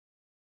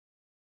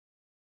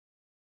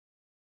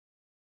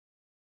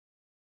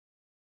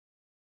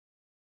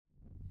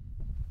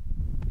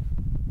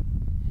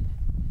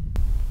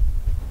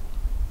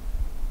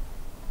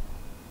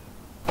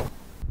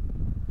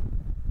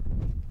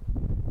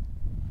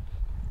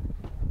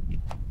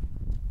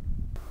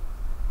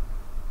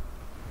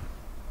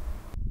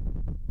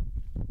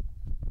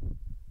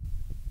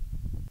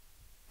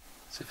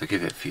So if I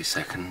give it a few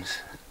seconds,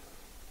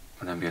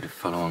 I'll then be able to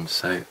follow on.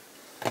 So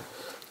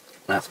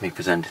that's me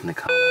presenting the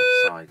card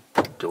outside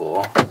the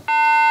door.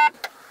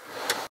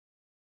 I've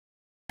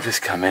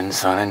just come in,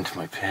 so I'll enter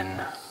my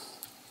PIN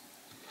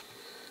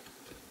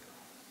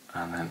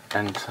and then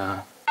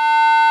enter.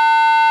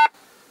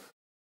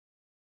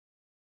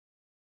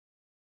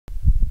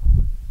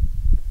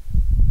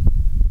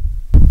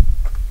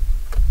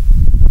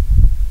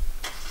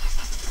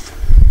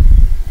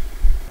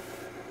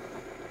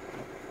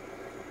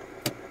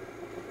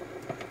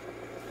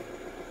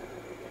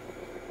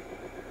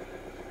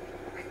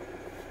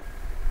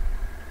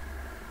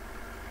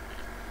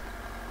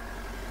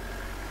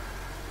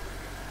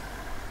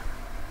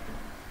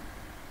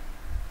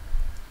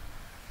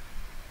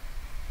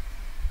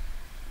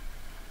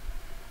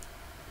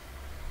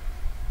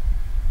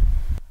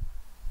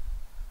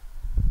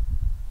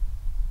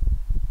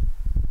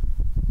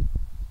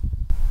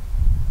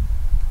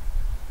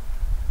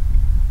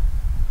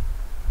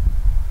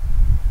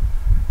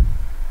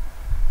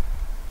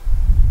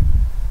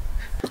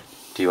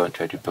 Do you want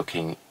to do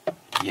booking?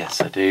 Yes,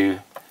 I do.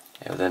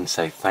 It will then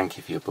say thank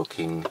you for your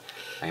booking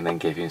and then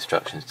give you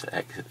instructions to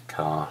exit the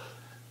car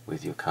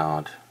with your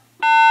card.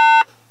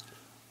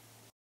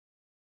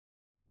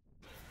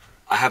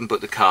 I haven't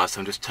booked the car, so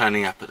I'm just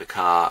turning up at the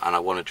car and I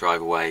want to drive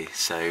away.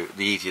 So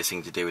the easiest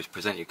thing to do is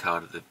present your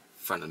card at the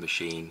front of the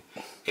machine.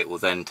 It will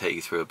then take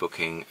you through a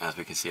booking, as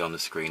we can see on the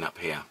screen up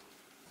here.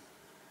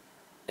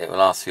 It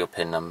will ask for your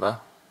PIN number.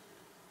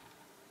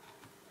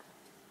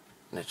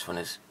 This one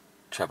is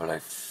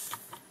 0005.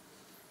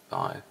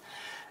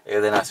 It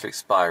will then ask for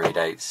expiry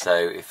date, so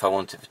if I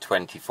want it for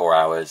 24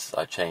 hours,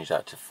 I change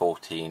that to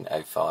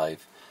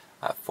 14:05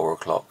 at 4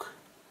 o'clock.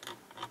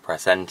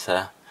 Press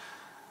enter.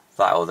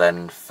 That will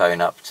then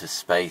phone up to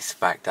space,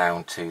 back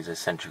down to the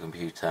central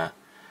computer,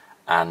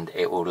 and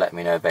it will let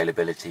me know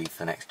availability for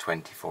the next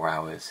 24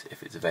 hours,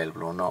 if it's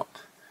available or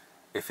not.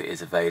 If it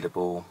is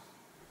available,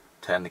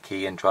 turn the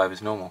key and drive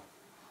as normal.